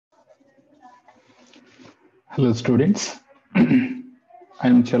Hello students, I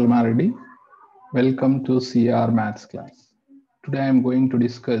am Chalma Reddy. Welcome to CR Maths class. Today I am going to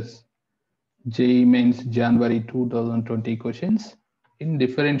discuss JEE Mains January 2020 questions in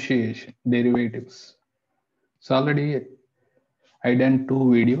differentiation, derivatives. So already I done two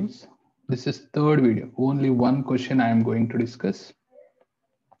videos. This is third video. Only one question I am going to discuss.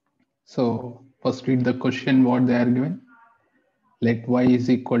 So first read the question what they are given. Let y is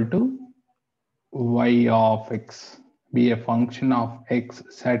equal to y of x be a function of x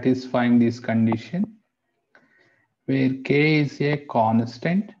satisfying this condition where k is a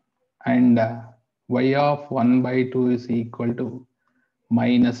constant and y of 1 by 2 is equal to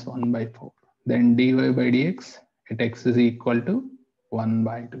minus 1 by 4. Then dy by dx at x is equal to 1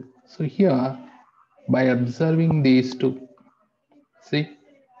 by 2. So here by observing these two, see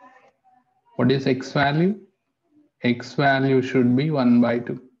what is x value? X value should be 1 by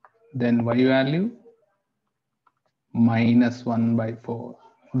 2. Then y value minus 1 by 4.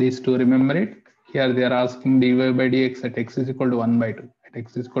 These two, remember it? Here they are asking dy by dx at x is equal to 1 by 2. At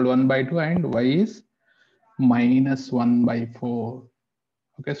x is equal to 1 by 2 and y is minus 1 by 4.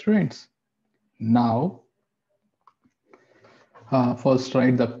 Okay, students. Now, first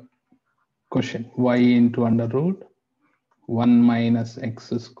write the question. Y into under root 1 minus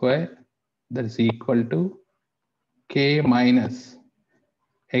x square, that is equal to k minus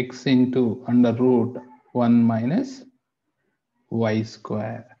x into under root 1 minus y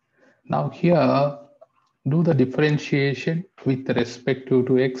square. Now here do the differentiation with respect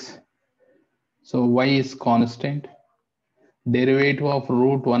to x. So y is constant. Derivative of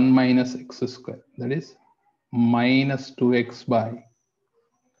root 1 minus x square, that is minus 2x by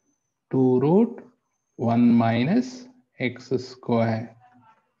 2 root 1 minus x square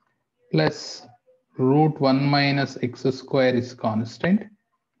plus root 1 minus x square is constant.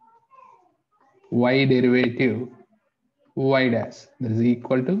 Y derivative y dash, that is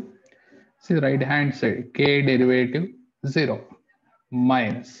equal to, see the right hand side, k derivative 0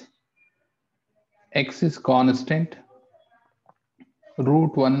 minus x is constant,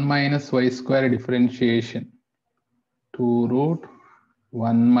 root 1 minus y square differentiation 2 root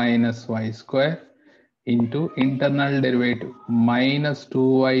 1 minus y square into internal derivative minus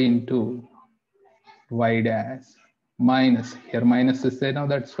 2y into y dash minus, here minus is there now,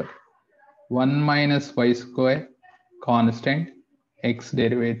 that's why 1 minus y square constant x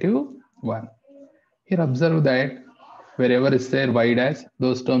derivative 1. Here observe that wherever is there y dash,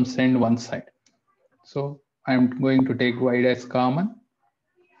 those terms send one side. So I am going to take y dash common,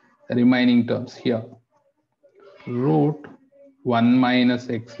 the remaining terms here root 1 minus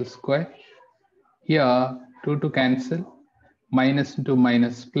x square. Here 2 to cancel, minus into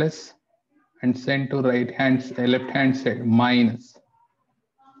minus plus, and send to left hand side minus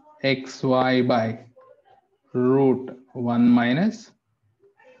xy by root 1 minus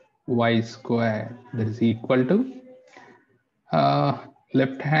y square, that is equal to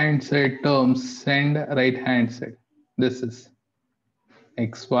left hand side terms send right hand side. This is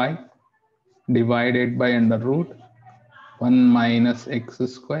xy divided by under root 1 minus x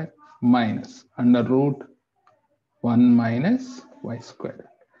square minus under root 1 minus y square.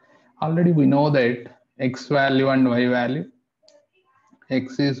 Already we know that x value and y value,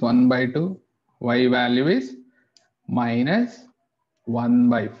 x is 1 by 2, y value is minus 1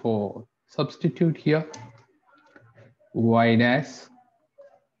 by 4. Substitute here y dash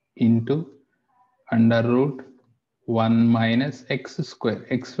into under root 1 minus x square.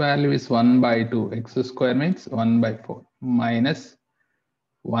 X value is 1 by 2. X square means 1 by 4 minus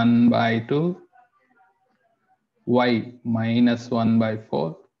 1 by 2 y minus 1 by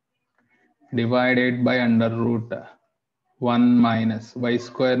 4 divided by under root 1 minus y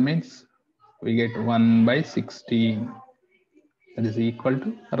square means we get 1 by 16. That is equal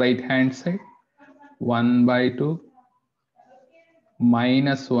to right hand side 1 by 2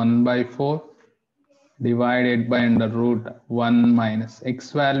 minus 1 by 4 divided by under root 1 minus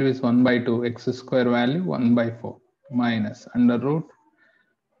x value is 1 by 2, x square value 1 by 4 minus under root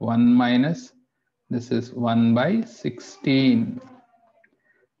 1 minus, this is 1 by 16.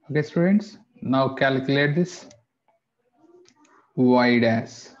 Okay students, now calculate this y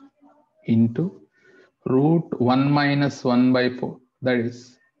dash into root 1 minus 1 by 4, that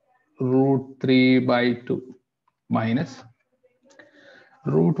is root 3 by 2 minus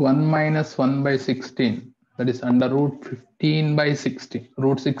root 1 minus 1 by 16, that is under root 15 by 16.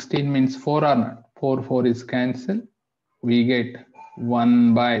 Root 16 means 4 or not? 4 is cancelled. We get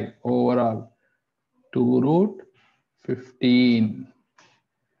 1 by overall 2 root 15.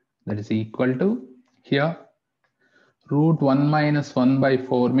 That is equal to, here root 1 minus 1 by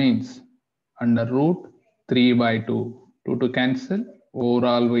 4 means under root 3 by 2. 2 to cancel.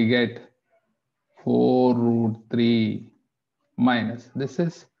 Overall, we get 4 root 3 minus. This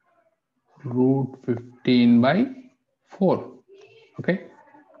is root 15 by 4. Okay.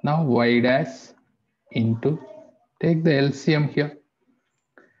 Now y dash into, take the LCM here.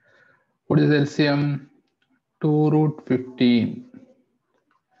 What is LCM? 2 root 15.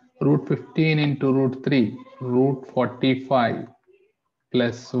 Root 15 into root 3. Root 45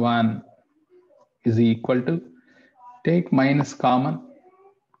 plus 1 is equal to, take minus common.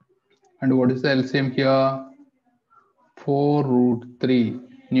 And what is the LCM here? 4 root 3.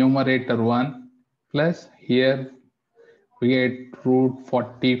 Numerator 1 plus here we get root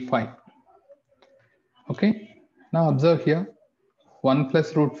 45. Okay. Now observe here. 1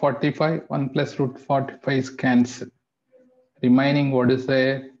 plus root 45. 1 plus root 45 is cancelled. Remaining what is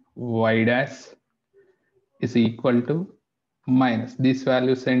there? Y dash is equal to minus. These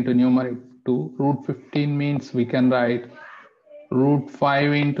values sent to numerator 2. Root 15 means we can write root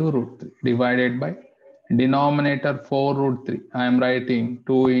 5 into root 3 divided by denominator 4 root 3. I am writing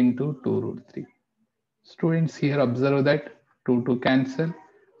 2 into 2 root 3. Students here observe that 2 to cancel,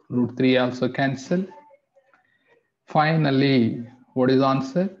 root 3 also cancel. Finally, what is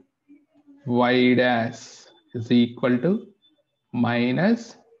answer? Y dash is equal to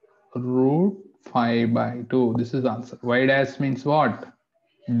minus root 5 by 2. This is answer. Y dash means what?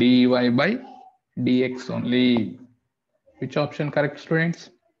 Dy by dx only. Which option correct, students?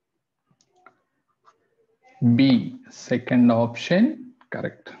 B, second option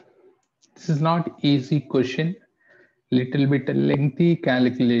correct. This is not easy question, little bit lengthy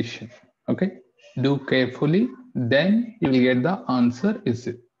calculation. Okay, do carefully, then you will get the answer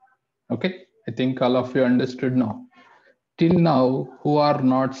easy. Okay, I think all of you understood now. Till now, who are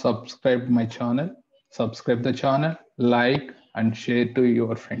not subscribed my channel, subscribe the channel, like and share to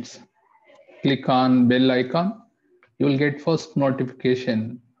your friends. Click on bell icon. You will get first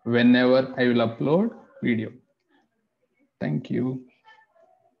notification whenever I will upload video. Thank you.